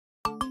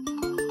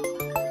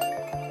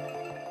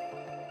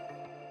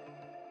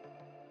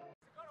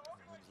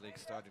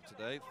starting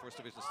today. The first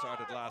division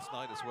started last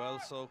night as well,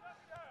 so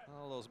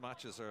all those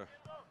matches are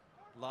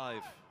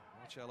live.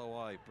 Watch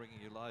LOI bringing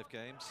you live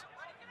games.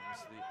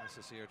 This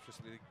is the SSE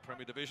Electricity League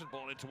Premier Division.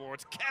 Ball in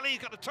towards Kelly,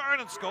 got to turn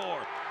and score.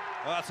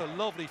 Oh, that's a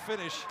lovely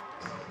finish.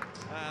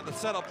 And the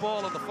set-up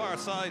ball on the far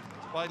side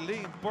by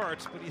Liam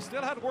Burt, but he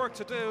still had work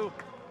to do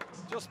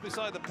just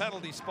beside the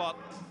penalty spot.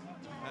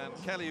 And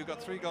Kelly, who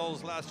got 3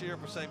 goals last year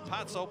for St.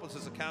 Pat's, opens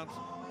his account,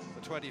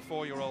 the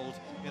 24-year-old,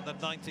 in the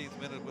 19th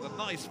minute with a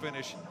nice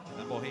finish,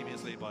 and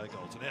Bohemians lead by a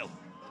goal to nil.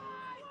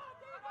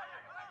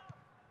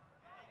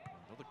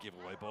 Another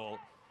giveaway ball.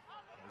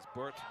 There's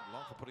Burt and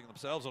Longford putting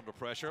themselves under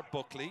pressure.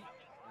 Buckley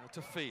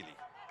to Feely.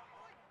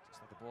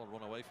 Just let the ball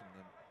run away from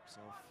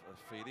himself.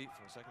 Feely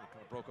for a second,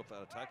 kind of broke up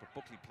that attack, but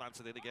Buckley plants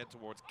it in again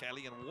towards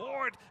Kelly and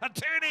Ward and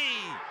Tierney.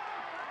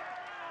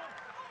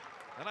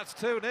 And that's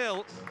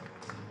 2-0.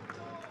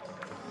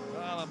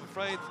 Well, I'm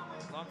afraid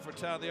Longford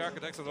Town, the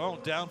architects of their own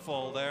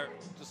downfall there,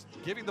 just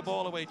giving the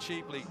ball away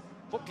cheaply.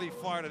 Buckley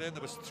fired it in.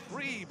 There was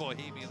 3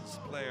 Bohemians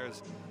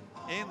players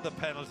in the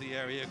penalty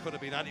area. It could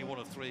have been any one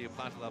of 3 who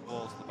planted that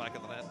ball to the back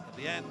of the net. At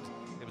the end,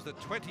 it was the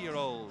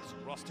 20-year-old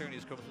Ross Tierney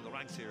who's coming through the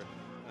ranks here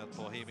at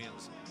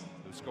Bohemians,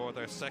 who scored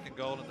their 2nd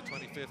goal in the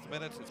 25th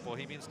minute. It's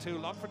Bohemians 2,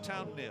 Longford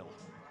Town 0.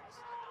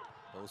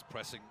 Those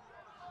pressing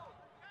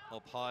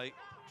up high,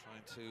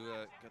 trying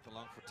to get the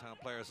Longford Town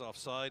players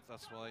offside.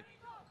 That's why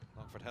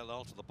Longford held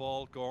on to the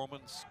ball.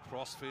 Gorman's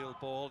crossfield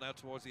ball now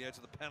towards the edge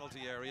of the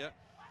penalty area.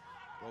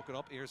 Broken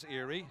up, here's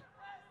Erie.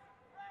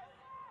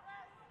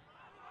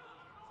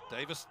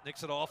 Davis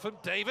nicks it off him.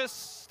 Davis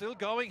still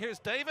going. Here's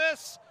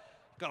Davis.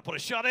 Got to put a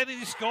shot in and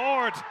he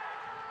scored.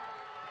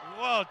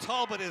 Whoa,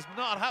 Talbot is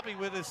not happy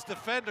with his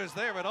defenders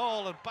there at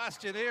all. And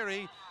Bastian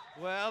Erie,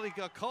 well, he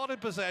got caught in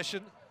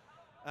possession.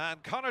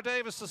 And Connor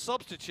Davis, the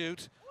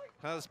substitute,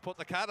 has put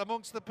the cat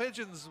amongst the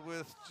pigeons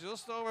with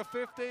just over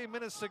 15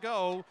 minutes to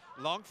go.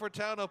 Longford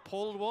Town have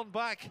pulled one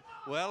back.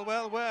 Well,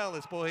 well, well,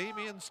 it's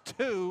Bohemians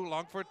 2,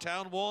 Longford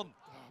Town 1.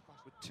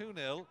 With 2-0,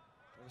 there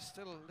was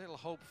still a little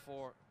hope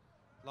for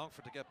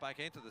Longford to get back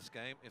into this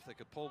game if they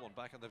could pull one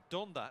back, and they've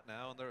done that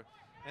now, and they're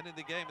ending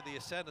the game in the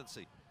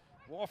ascendancy.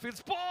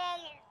 Warfield's ball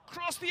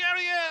across the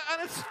area,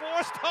 and it's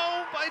forced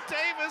home by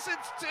Davis.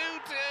 It's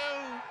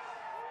 2-2.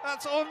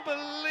 That's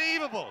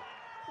unbelievable.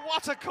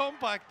 What a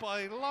comeback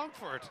by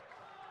Longford.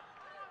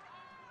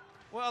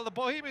 Well, the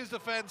Bohemians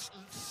defence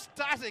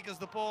static as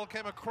the ball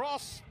came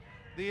across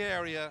the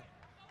area,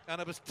 and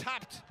it was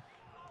tapped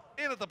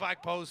in at the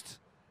back post,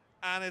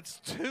 and it's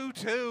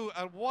 2-2,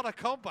 and what a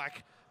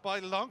comeback by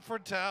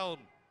Longford Town.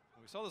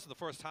 We saw this in the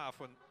first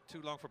half when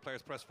 2 Longford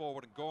players pressed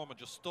forward and Gorman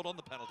just stood on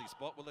the penalty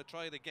spot. Will they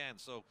try it again?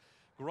 So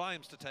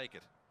Grimes to take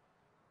it.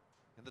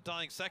 In the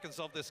dying seconds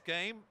of this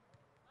game,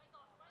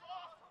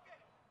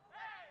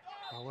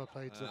 well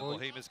played to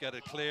Bohemians get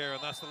it clear,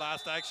 and that's the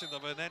last action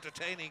of an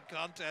entertaining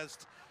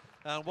contest.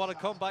 And what a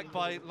comeback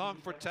by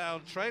Longford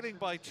Town, trailing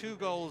by 2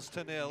 goals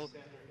to nil.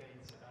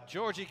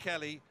 Georgie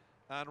Kelly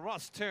and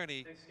Ross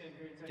Tierney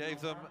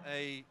gave them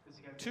a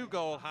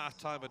 2-goal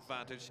half-time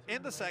advantage.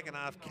 In the second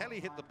half, Kelly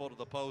hit the butt of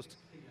the post.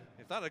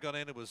 If that had gone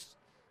in, it was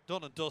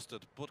done and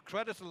dusted. But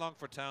credit to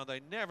Longford Town,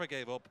 they never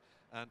gave up.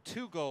 And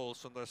 2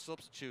 goals from their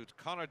substitute,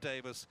 Connor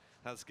Davis,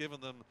 has given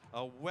them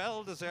a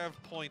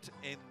well-deserved point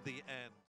in the end.